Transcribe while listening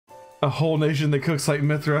A whole nation that cooks like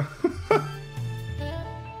Mithra.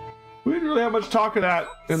 We didn't really have much talk of that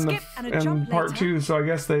in part 2, so I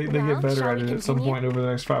guess they get better at it at some point over the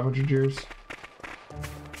next 500 years.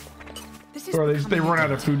 Or they run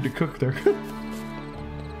out of food to cook there.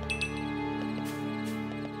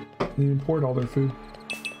 They import all their food.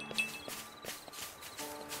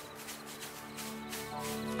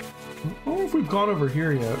 I don't know if we've gone over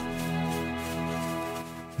here yet.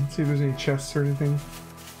 Let's see if there's any chests or anything.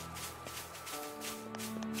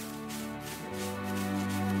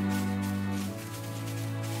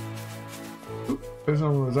 Oop, there's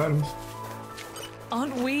not one of those items.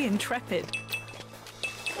 Aren't we intrepid?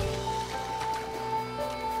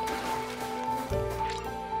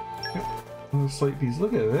 Yep. Another slate piece.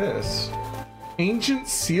 Look at this. Ancient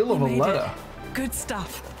seal of Aletta. Good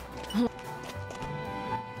stuff.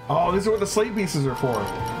 Oh, these are what the slate pieces are for.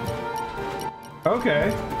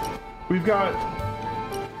 Okay. We've got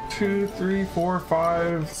 2, 3, 4,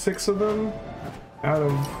 5, 6 of them out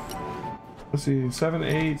of, let's see, 7,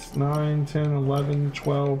 8, 9, 10, 11,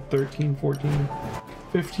 12, 13, 14,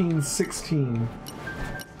 15, 16.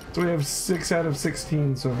 So we have 6 out of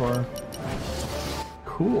 16 so far.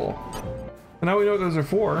 Cool. And now we know what those are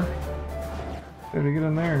for. There to get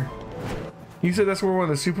in there. You said that's where one of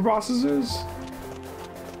the super bosses is?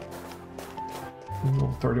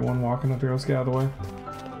 Little 31 walking up here. Let's get out of the way.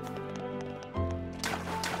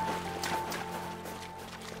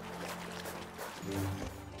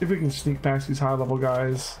 See if we can sneak past these high level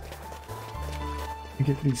guys and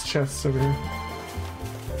get to these chests over here.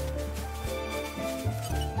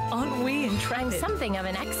 Aren't we intrepid? I'm something of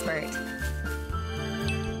an expert.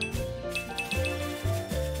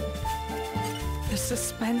 The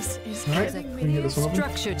suspense is killing me. Get this one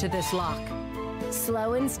structure to this lock.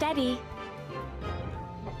 Slow and steady.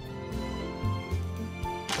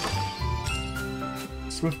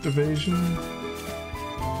 Swift evasion.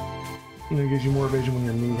 You know, it gives you more evasion when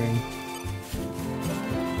you're moving.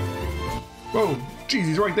 Whoa, jeez,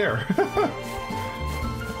 he's right there.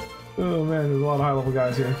 Oh man, there's a lot of high level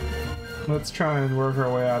guys here. Let's try and work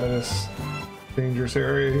our way out of this dangerous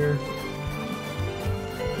area here.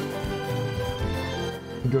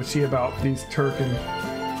 And go see about these Tirkin.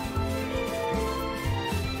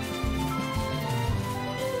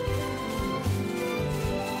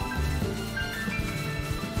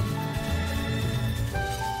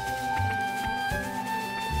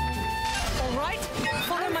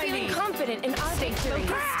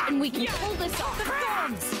 And we can pull this off.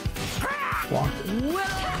 Blocked it. Will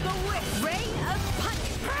the whip. Ray of punch.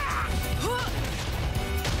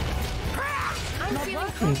 I'm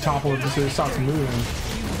feeling topple it just so it stops moving.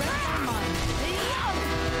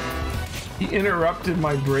 He interrupted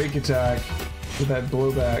my break attack with that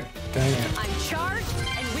blowback. Dang it. I'm charged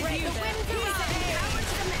and with you. We are ready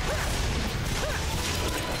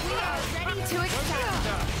to expand.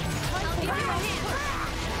 I'll give you a hand.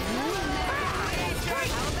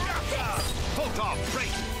 Hold off,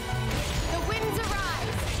 break! The winds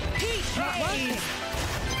arise! Hey!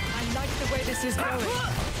 I like the way this is going.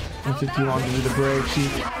 It took too long to do the break.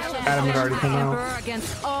 Adam had already come out.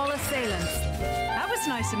 Against all assailants. That was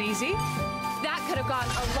nice and easy. That could have gone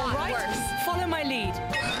a lot worse. Follow my lead.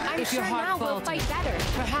 I'm if sure your heart now we'll falters, fight better.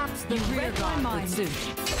 perhaps the rear guard would suit.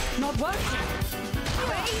 Not working.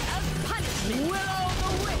 Ray of punishment. Will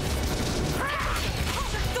the whip.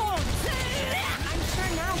 I'm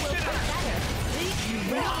sure now we'll fight better.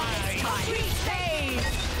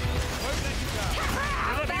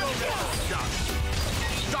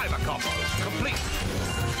 Diver combo complete.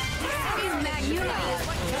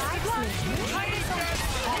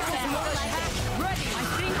 Ready. I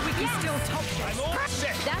think we can still top this. I'm all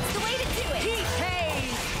set. That's the way to do it. Heat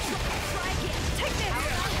haze. Try again. Take this.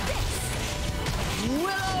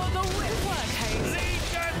 Willow the whip. Work, Haze.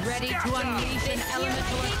 Ready to unleash an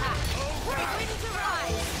elemental attack. Winds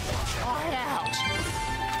arise. Ouch.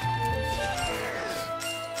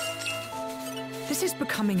 This is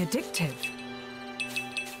becoming addictive.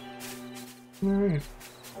 Alright.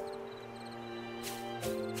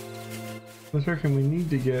 The Tirkin we need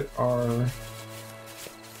to get our...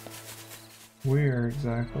 Where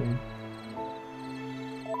exactly?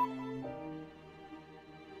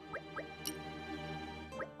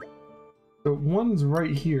 So one's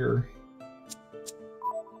right here.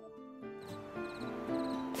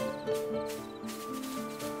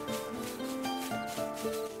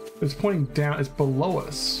 It's pointing down, it's below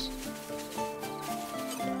us.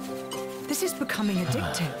 This is becoming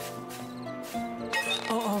addictive.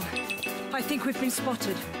 Uh-oh. I think we've been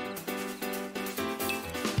spotted.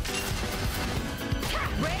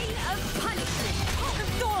 Ray of punishment.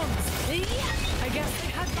 Thorns. I guess they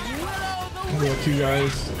had We have two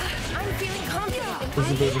guys. I'm feeling confident. This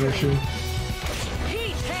is a bit of an issue.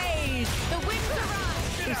 Heat haze. The winds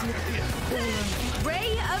arise.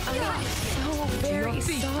 Ray of light. So very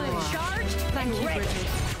sorry. Charged. Thank you, Bridget.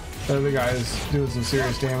 The other guy is doing some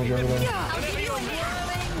serious damage over there. I'll give you a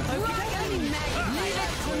whirling, dragon magnet. Leave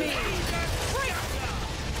it to me.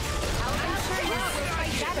 I'm sure you will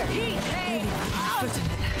fight better.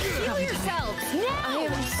 Heal yourselves. I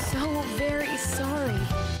am so very sorry.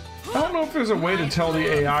 I don't know if there's a way to tell the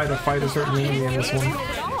AI to fight a certain enemy in this one.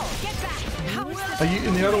 Get back. Like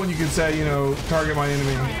in the other one, you could say, you know, target my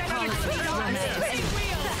enemy.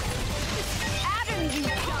 Adam, you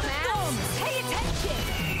dumbass. Pay attention.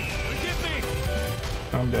 Forgive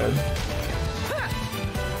me! I'm dead.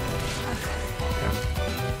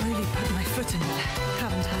 Really put my foot in it,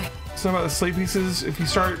 haven't I? So about the slate pieces, if you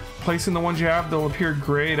start placing the ones you have, they'll appear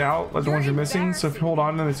grayed out, like the ones you're missing. So if you hold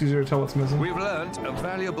on to them, it's easier to tell what's missing. We've learned a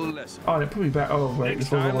valuable lesson. Oh, they put me back. Oh, wait, Next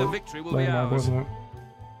this was time, the a victory will be landmark, ours. wasn't it?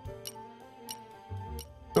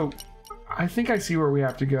 So, I think I see where we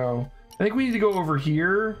have to go. I think we need to go over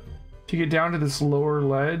here to get down to this lower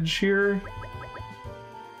ledge here.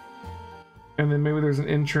 And then maybe there's an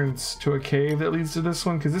entrance to a cave that leads to this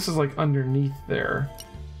one, because this is like underneath there.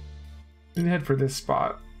 We need to head for this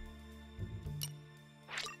spot.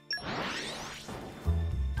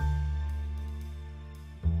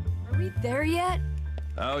 Are we there yet?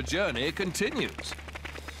 Our journey continues.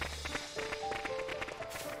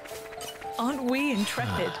 Aren't we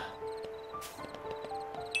intrepid?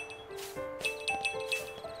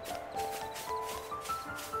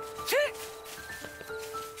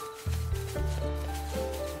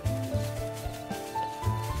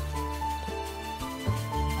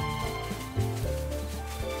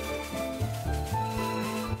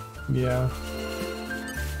 Yeah.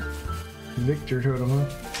 Victor totem, huh?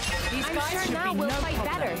 These I'm guys sure should now be we'll no fight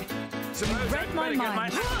problem. better. Suppose read I'd my better get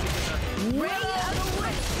mind. Ray of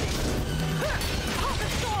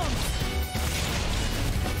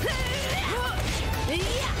the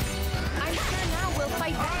I'm sure now we'll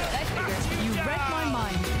fight better. You read my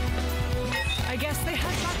mind. I guess they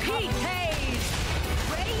had my heat haze.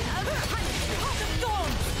 Ray of punishment.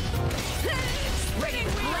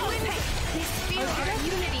 This spirit of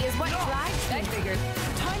unity is what drives me. I figured.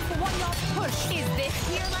 Time for one last push. Is this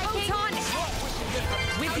here my Photon edge?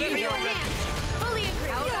 With Give you. me your hand. Fully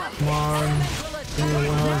agree. Come on. Give me a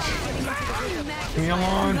launch. Give me a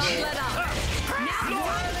launch.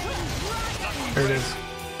 There it is.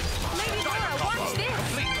 Lady Laura, watch this.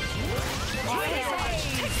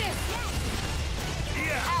 Take this.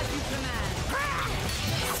 As you command.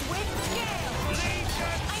 Swift scale.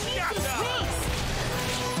 I need some space.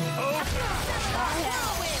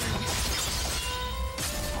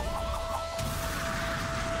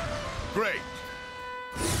 Great.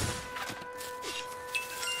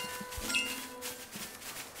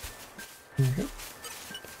 Okay.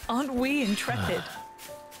 Aren't we intrepid?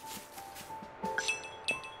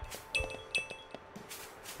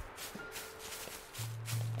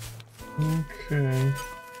 Okay.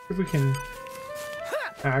 If we can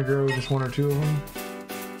aggro just one or two of them.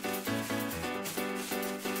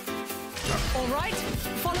 All right,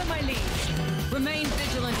 follow my lead. Remain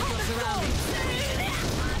vigilant of your surroundings.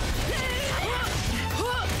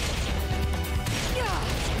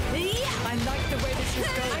 I like the way this is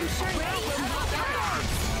going. I'm sure now we'll not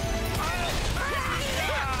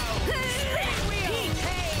Heat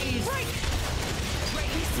haze.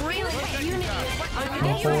 Really, unity is what The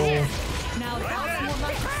drives whole me. Now that's more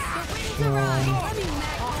like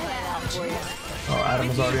oh, Adam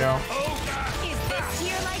was already out. Is this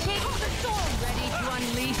here my king? ready to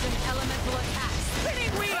unleash an elemental attack.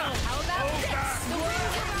 Spinning wheel. How about this? The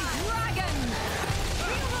wings of dragon.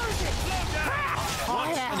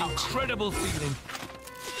 What an incredible feeling.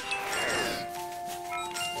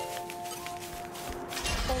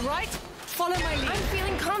 All right, follow my lead. I'm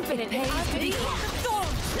feeling confident. Hey,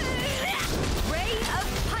 Ray of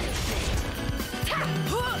punishment.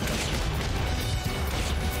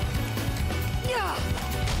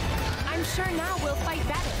 I'm sure now we'll fight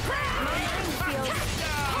better. My mind feels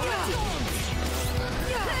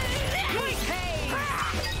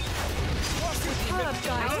Superb,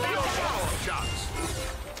 guys. Shots.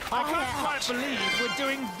 I can't quite believe we're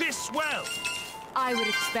doing this well. I would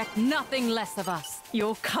expect nothing less of us.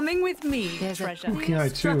 You're coming with me, There's a treasure. Okay, I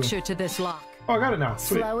too. Structure to this lock. Oh, I got it now.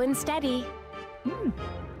 Sweet. slow and steady.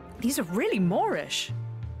 These are really Moorish.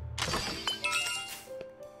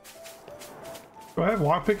 Do I have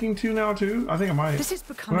lockpicking too now too? I think I might. This is I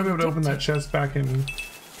becoming might be able to open that addictive. chest back in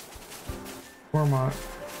Torna.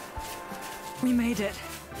 We made it.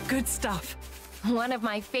 Good stuff. One of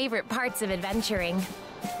my favorite parts of adventuring.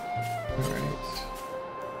 Alright.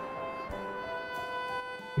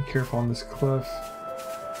 Be careful on this cliff.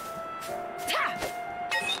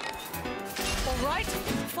 All right,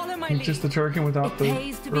 follow my It's lead. just the Tirkin without the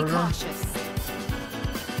Pays to be burger. cautious.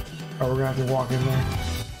 Oh, we're gonna have to walk in there.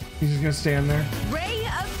 He's just gonna stand there. Ray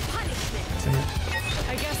of punishment.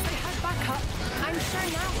 I guess they had backup. I'm sure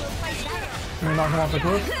now we'll fight better. We're gonna knock him off the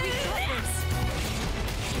cliff. We got this.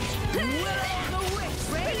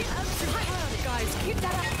 Ray of punishment. Guys, keep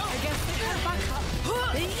that up. I guess they had backup.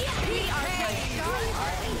 We are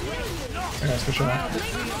Yeah, let's push it out. Watch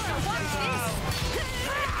this.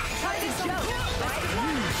 Try to joke.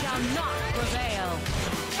 Shall not prevail.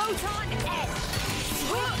 Photon edge.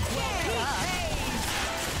 Sweet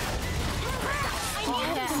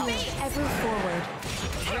I need space. Ever forward.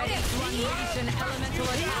 Ready to unleash an elemental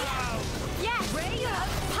attack. Yes. Ray of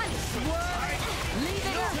punishment. Leave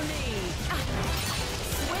it to me.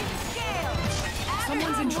 Swing scale.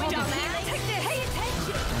 Someone's in trouble. Pay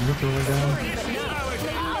attention. I'm looking way down. But no,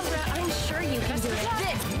 Lady Misra, I'm sure you can do it.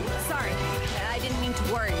 Sorry, I didn't mean to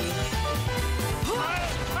worry you.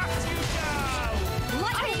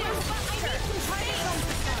 Let me know. I need some triangles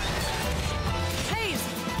to start. Hayes,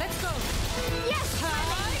 let's go. Yes,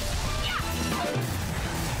 alright. Yeah.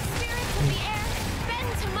 Spirits of the air, bend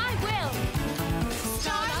to my will.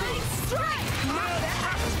 Starlight strike.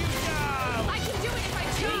 I can do it if I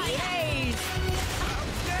try. Hayes.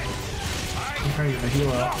 I'm trying to get the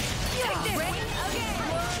heal out. Reign of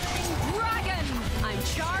Dragon. I'm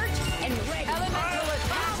charged and ready. Elemental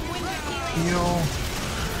attack. Heal.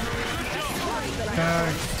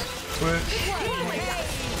 Attack. Switch.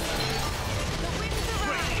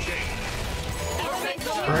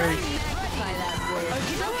 Break.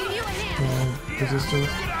 I'll give you a hand.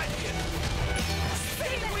 Resistance.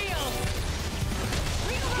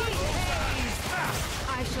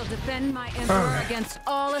 I shall defend my emperor Okay. against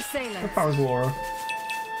all assailants. That was Laura.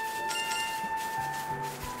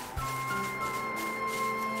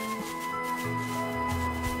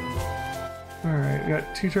 Alright, we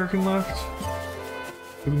got 2 Tirkin left.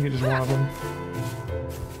 We can get just one of them.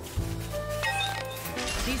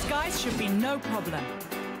 These guys should be no problem.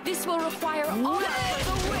 This will require all the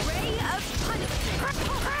ray of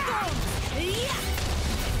punishment.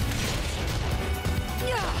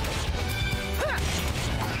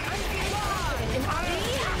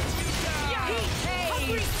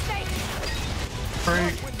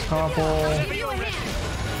 Break. Topple.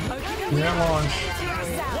 Yeah, launch.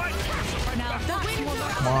 Now that's more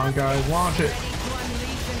like Come on, guys, launch it.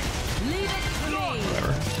 leave it to me.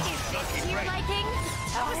 Whatever. To your liking?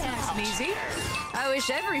 That was nice and easy. I wish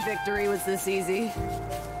every victory was this easy.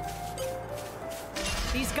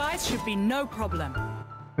 These guys should be no problem.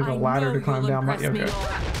 There's a I ladder know to climb you'll down. impress me Okay. all.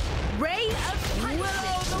 Ray of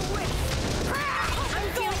punishment. I'm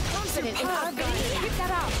feeling confident in our ability. Keep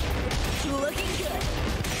that up. Looking good.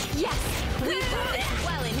 Yes, we've got this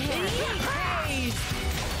well in hand.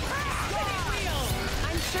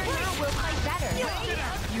 I'm sure now we'll fight better.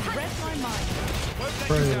 You read my mind.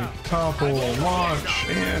 Break. Topple. Launch.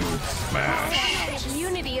 And smash.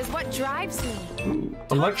 Unity is what drives me. Ooh,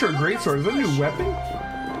 Electro Greatsword. Is that a new weapon?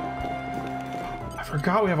 I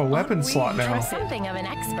forgot we have a weapon slot now. Something of an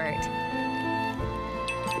expert.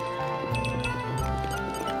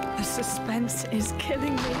 The suspense is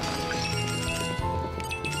killing me.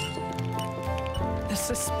 The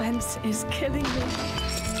suspense is killing me.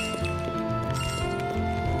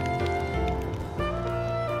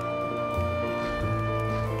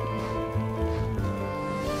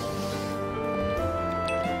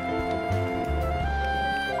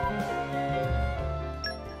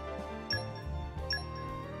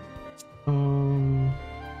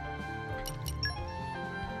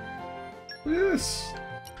 Look at this.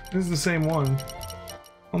 This is the same one.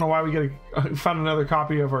 I don't know why we get found another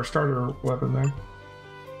copy of our starter weapon there.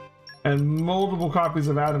 And multiple copies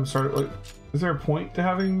of Adam's starter. Like, is there a point to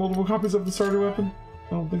having multiple copies of the starter weapon?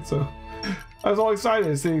 I don't think so. I was all excited.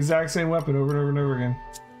 It's the exact same weapon over and over and over again.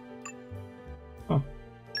 Oh.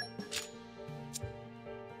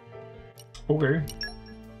 Okay.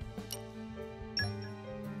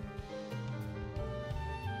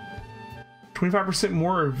 %25%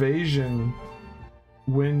 more evasion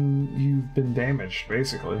when you've been damaged,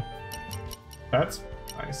 basically. That's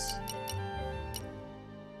nice.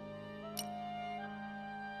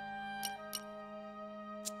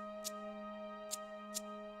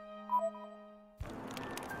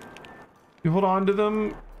 You hold on to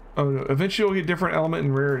them. Oh no, eventually you'll get different element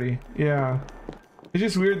and rarity. Yeah. It's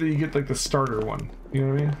just weird that you get like the starter one. You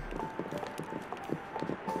know what I mean?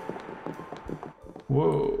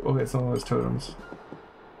 Whoa, okay. get some of those totems.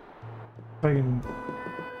 If I can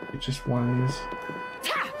get just one of these.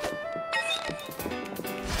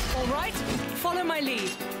 All right, follow my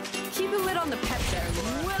lead. Keep a lid on the pet there.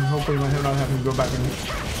 And hopefully not having to go back and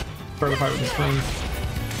start a fight with his friends.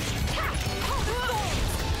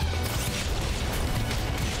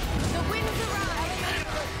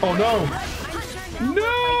 Oh no!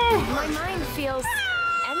 No! My mind feels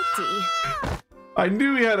empty. I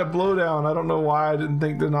knew he had a blowdown. I don't know why I didn't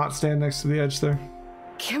think to not stand next to the edge there.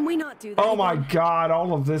 Can we not do that? Oh my god,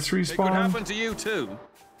 all of this respawn. It could happen to you too.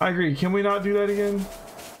 I agree. Can we not do that again?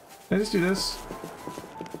 Can I just do this?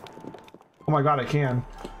 Oh my god, I can.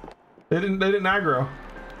 They didn't aggro.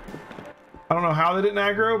 I don't know how they didn't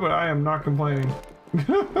aggro, but I am not complaining.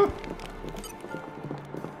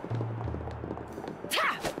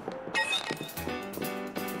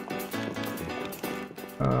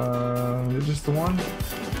 Is it just the one?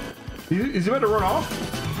 Is he about to run off?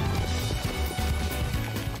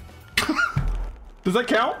 Does that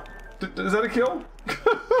count? Is that a kill?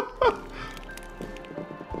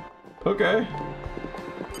 Okay.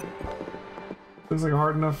 Looks like a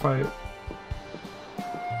hard enough fight.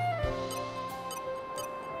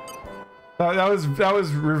 That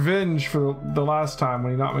was revenge for the last time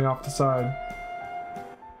when he knocked me off the side.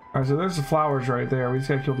 Alright, so there's the flowers right there. We just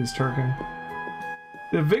gotta kill these Tirkin.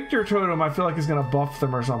 The Victor Totem I feel like is gonna buff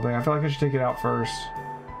them or something. I feel like I should take it out first.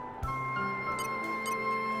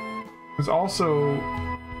 There's also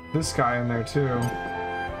this guy in there too.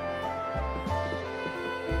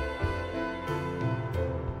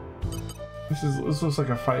 This looks like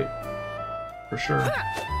a fight for sure.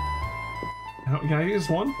 Can I use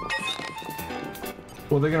one?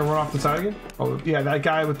 Well, they're gonna run off the side again? Oh yeah, that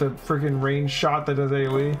guy with the freaking range shot that does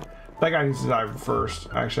AoE. That guy needs to die first.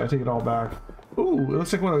 Actually, I take it all back. Ooh, it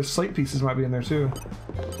looks like one of those slate pieces might be in there too.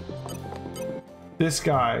 This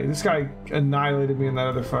guy annihilated me in that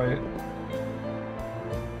other fight.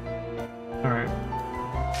 Alright.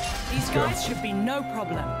 These guys should be no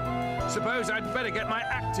problem. Suppose I'd better get my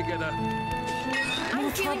act together.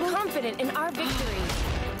 I'm feeling confident in our victory.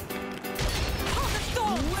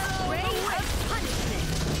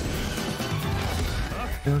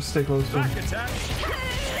 Yeah, let's stay close to him. Back attack.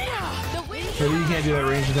 Maybe you can't do that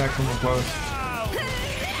range attack from close.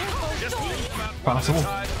 Possible.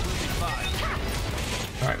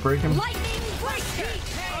 Alright, break him.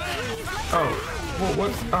 Oh, well,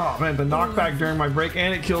 what? Oh man, the knockback during my break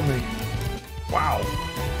and it killed me. Wow.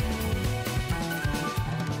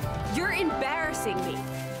 You're embarrassing me.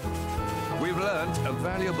 We've learned a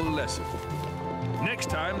valuable lesson. Next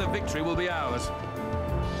time, the victory will be ours.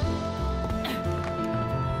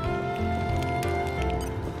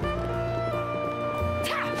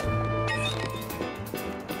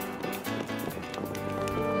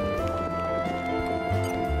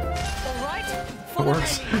 It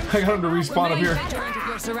works. I got him to respawn up here.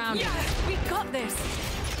 Yes, we got this.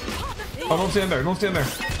 Oh, don't stand there. Don't stand there.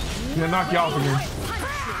 I'm gonna knock you off again.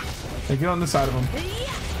 Hey, get on this side of him.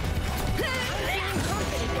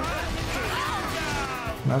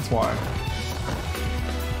 That's why.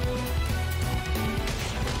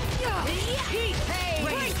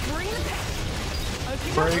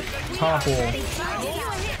 Break. Topple.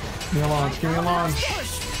 Give me a launch. Give me a launch.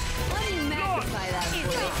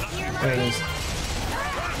 There it is.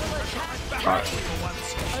 Alright.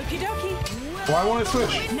 Why won't it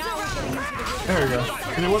switch? There we go.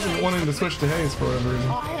 And it wasn't wanting to switch to Haze for whatever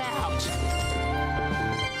reason.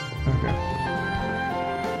 Okay.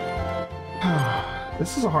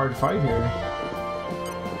 This is a hard fight here.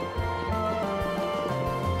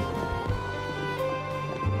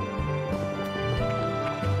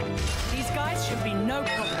 These guys should be no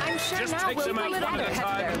problem. I'm sure Just now take we'll them out pull it one at a out.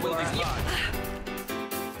 time and we'll be fine.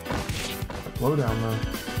 Blow down though.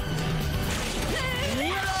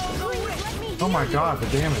 Oh my god, the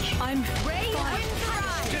damage. I'm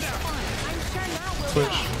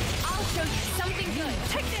Switch. I'll show you something good.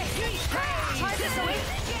 Take this. Try this away.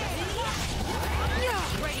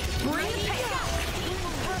 Ready. Bring the pain out.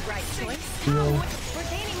 Right choice. Heal. We're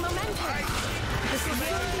gaining momentum. This is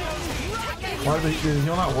Why did the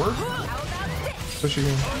heal not work? Push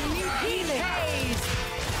again.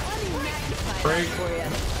 Break.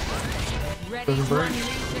 Doesn't break.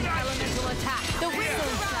 the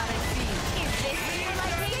whistle shot I see. Is this my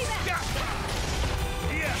payback?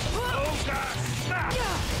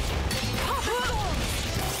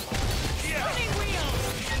 Spinning wheel.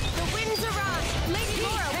 The winds are on. Lady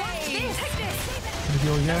Laura, watch this. Take this.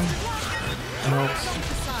 Heal again. Nope.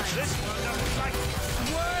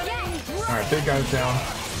 Alright, big guy's down.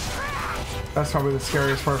 That's probably the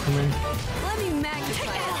scariest part for me. Let me magnify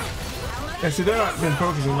that. Yeah, see, they're not been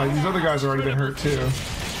focusing. Like, these other guys have already been hurt, too.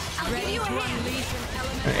 Ready to unleash an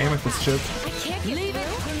element. An amethyst chip. I can't get Leave it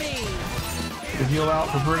through. to me. The heal out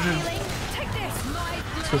for Bridget. Take this.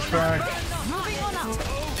 Switch back. Moving on up.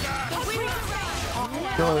 The wind's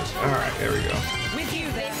around. Kill it. Alright, there we go. With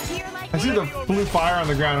you there. Here like I see the blue fire on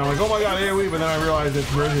the ground. I'm like, oh my god, AoE, but then I realized it's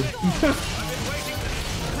Bridget. let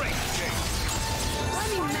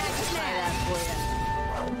me magnify that for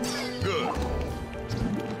you. Good.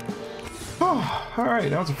 Oh, alright,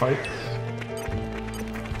 that was a fight.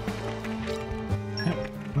 Yep,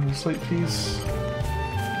 another slate piece.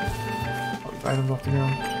 Items off the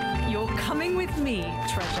ground. You're coming with me,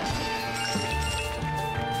 treasure.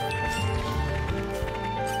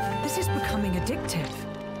 This is becoming addictive.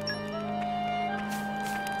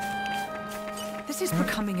 This is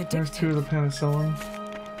becoming There's addictive. 2 of the penicillin.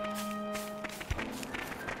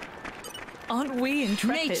 Aren't we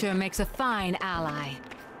intrepid? Nature makes a fine ally.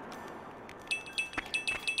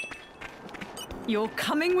 You're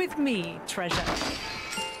coming with me, treasure.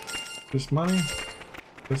 Just money.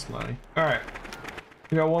 This money. Alright.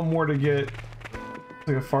 We got one more to get.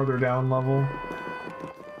 Like a farther down level.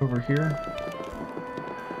 Over here.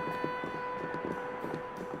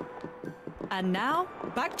 And now,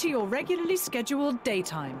 back to your regularly scheduled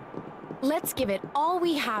daytime. Let's give it all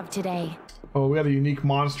we have today. Oh, we got a unique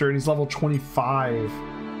monster and he's level 25.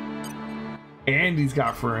 And he's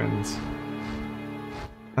got friends.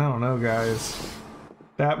 I don't know, guys.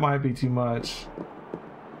 That might be too much.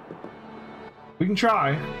 We can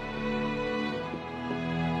try.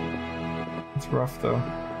 It's rough though.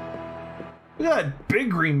 Look at that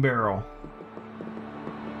big green barrel.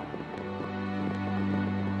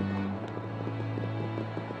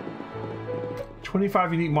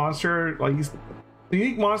 $25 unique monster. Like he's the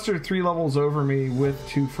unique monster 3 levels over me with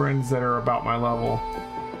 2 friends that are about my level.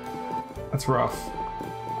 That's rough.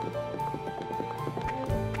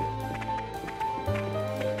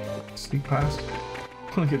 Sneak past.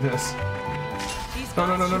 Look at this. These No,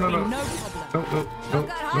 no, no, guys no, no, should no. be no problem. Nope, nope, nope,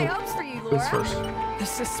 Got high nope. hopes for you, This Laura. first. The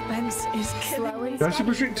suspense is killing Slow me. and Do I have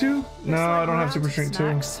Super steady. Strength 2? No, I don't have Super Strength 2.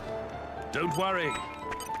 Snacks. Don't worry.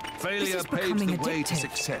 Failure is paves becoming the way to addictive.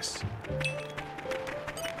 success.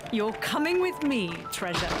 You're coming with me,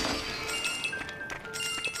 treasure.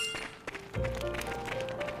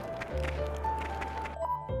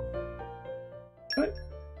 What?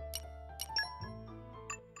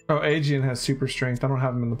 Oh, Aegean has Super Strength. I don't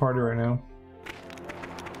have him in the party right now.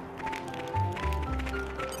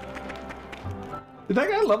 Did that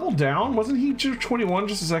guy level down? Wasn't he just 21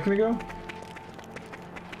 just a second ago?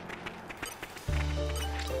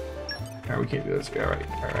 Alright, we can't do this. Alright,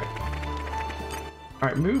 alright.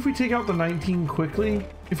 Alright, maybe if we take out the 19 quickly.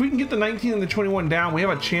 If we can get the 19 and the 21 down, we have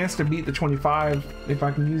a chance to beat the 25 if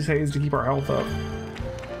I can use Haze to keep our health up.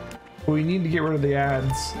 But we need to get rid of the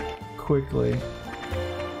ads quickly.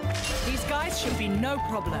 These guys should be no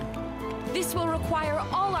problem. This will require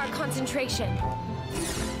all our concentration.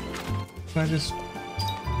 Can I just...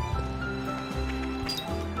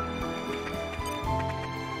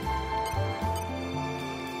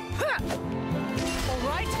 All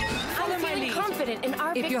right, follow I'm my feeling lead. confident in our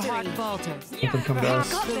If victory. your heart falters, Let them come down.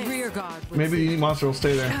 the rear guard will Maybe the unique monster will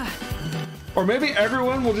stay there. Or maybe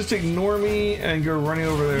everyone will just ignore me and go running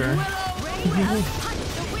over there. I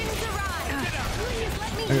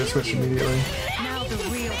gotta switch immediately. now the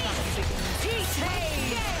real battle begins.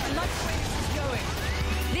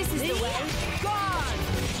 This is the way.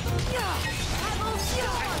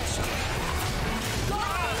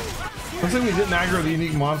 Looks like we didn't aggro the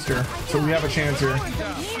unique monster, so we have a chance here.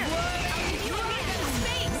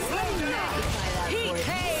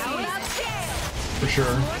 For sure.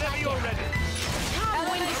 Whenever you're ready.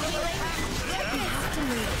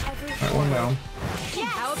 Alright, one down.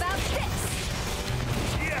 How about this?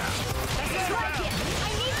 Yeah. Strike it. I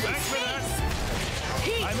need some Thanks for that.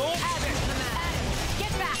 space. I'm all set.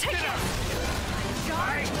 Get back. Take it.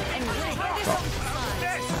 Charge and play.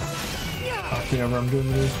 Okay, whatever, I'm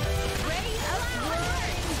doing this.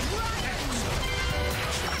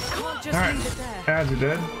 Can't just Alright, leave it there. ads are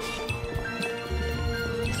dead.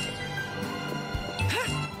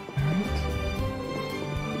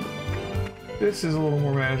 This is a little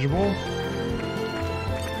more manageable.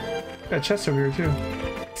 Got a chest over here too.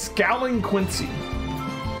 Scowling Quincy.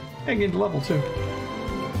 And get to level 2. We're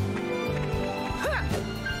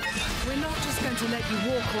not just going to let you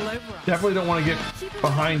walk all over us. Definitely don't want to get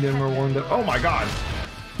behind him or one that. Oh my god!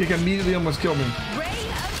 He immediately almost killed me.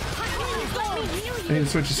 I need to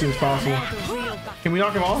switch as soon as possible. Can we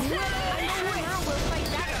knock him off?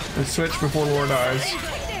 Let's switch before Laura dies.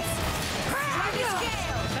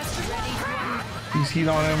 Use heat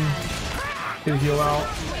on him. Get a heal out.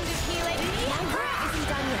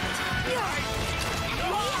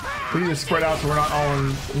 We need to spread out so we're not all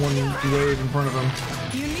in one wave in front of him.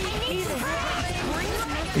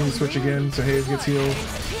 We need to switch again so Hayes gets healed.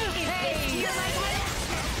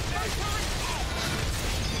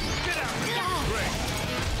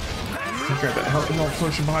 Grab that health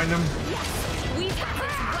potion behind him.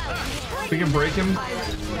 We can break him.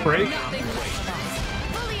 Break.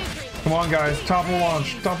 Come on, guys. Topple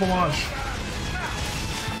launch. Topple launch.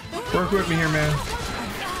 Work with me here, man.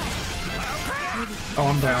 Oh,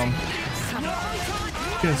 I'm down.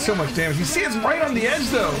 Doing so much damage. You see, it's right on the edge,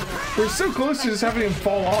 though. We're so close to just having him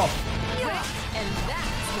fall off.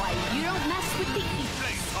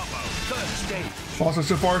 Also,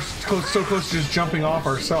 so far, so close to just jumping off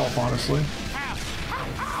ourselves, honestly.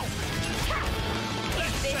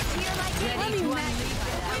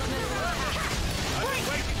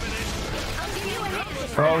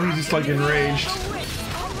 Oh, he's just like enraged.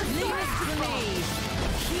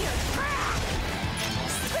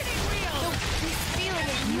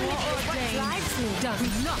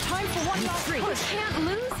 Time for one retreat. We can't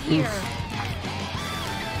lose here.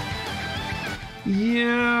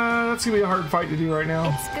 Yeah, that's gonna be a hard fight to do right now.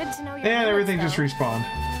 It's good to know your And everything limits, just respawned.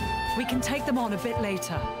 We can take them on a bit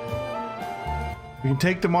later. We can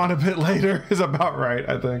take them on a bit later is about right,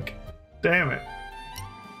 I think. Damn it.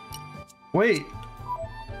 Wait.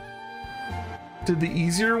 Did the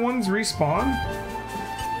easier ones respawn?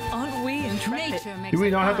 Aren't we intrepid? Do we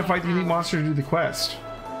not have to fight the unique monster to do the quest?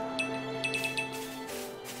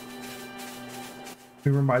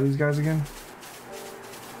 Can we run by these guys again?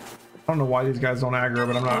 I don't know why these guys don't aggro,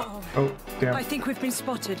 but I'm not. Oh, damn. I think we've been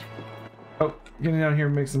spotted. Oh, getting down here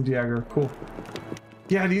makes them de-aggro. Cool.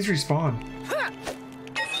 Yeah, these respawn.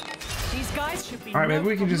 These guys should be. Alright, maybe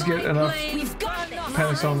we can just get enough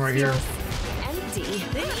Penistone right here. Empty.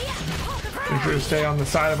 Make sure to stay on the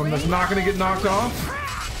side of him that's not going to get knocked off.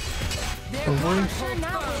 Hopefully.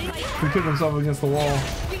 He put himself against the wall.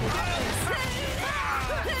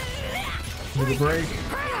 With a break.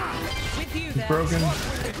 He's broken.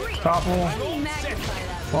 Topple.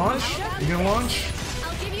 Launch? You gonna launch?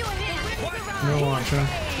 No launch, huh?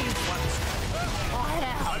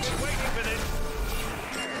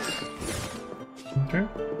 Okay.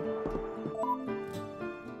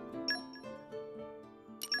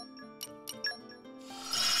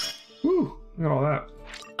 Woo! Look at all that.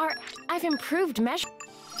 I've improved measure.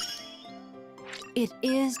 It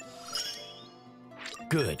is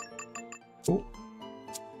good. Oh.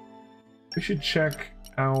 We should check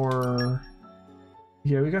our...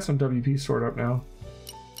 Yeah, we got some WP stored up now.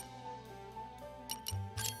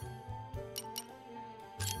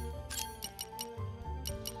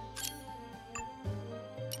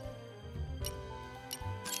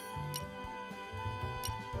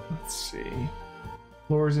 Let's see.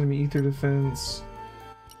 Lowers enemy ether defense.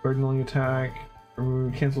 Burdening attack.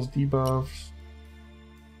 Remove, cancels debuffs.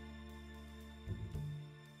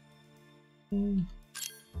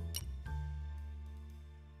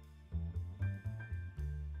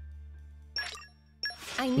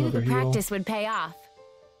 I knew Another the heal. practice would pay off.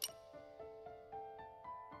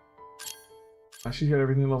 She's got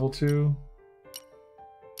everything level 2.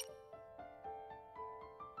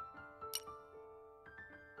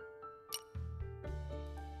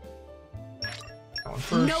 That one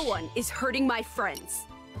first. No one is hurting my friends.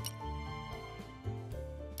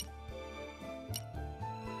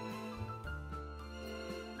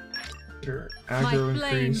 Sure. My Aggro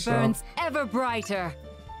flame increase. burns ever brighter.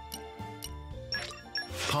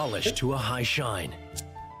 Polished to a high shine.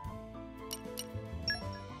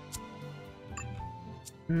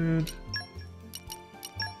 Good.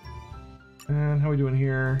 And how are we doing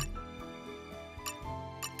here?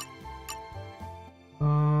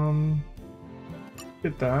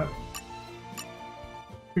 Get that.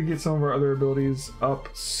 We get some of our other abilities up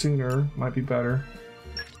sooner. Might be better.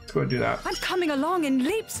 Let's go ahead and do that. I'm coming along in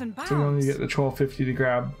leaps and bounds. So we only get the 1250 to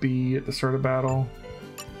grab B at the start of battle.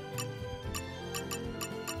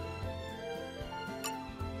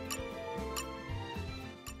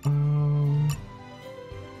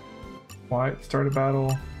 Why? Start a battle.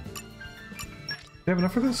 Do you have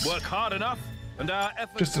enough for this? Work hard enough, and our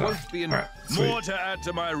efforts Just enough. won't be All right, sweet. more to add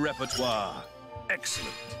to my repertoire.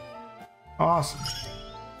 Excellent. Awesome.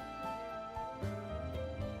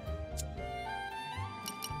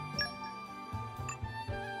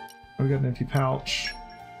 We got an empty pouch.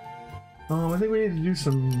 I think we need to do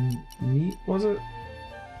some meat, was it?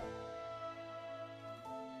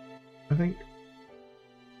 I think.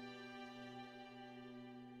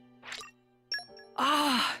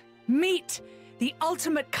 Ah, meat, the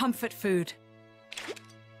ultimate comfort food.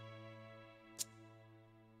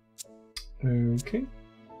 Okay.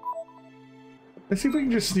 Let's see if we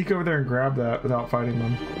can just sneak over there and grab that without fighting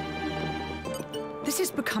them. This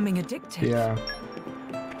is becoming addictive. Yeah.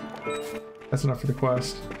 That's enough for the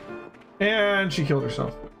quest. And she killed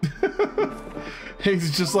herself.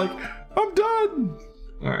 He's just like, I'm done!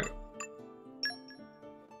 Alright.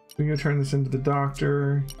 We can go turn this into the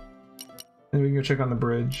doctor. And we can go check on the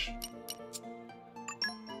bridge.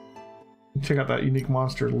 Check out that unique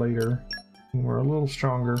monster later when we're a little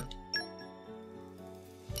stronger.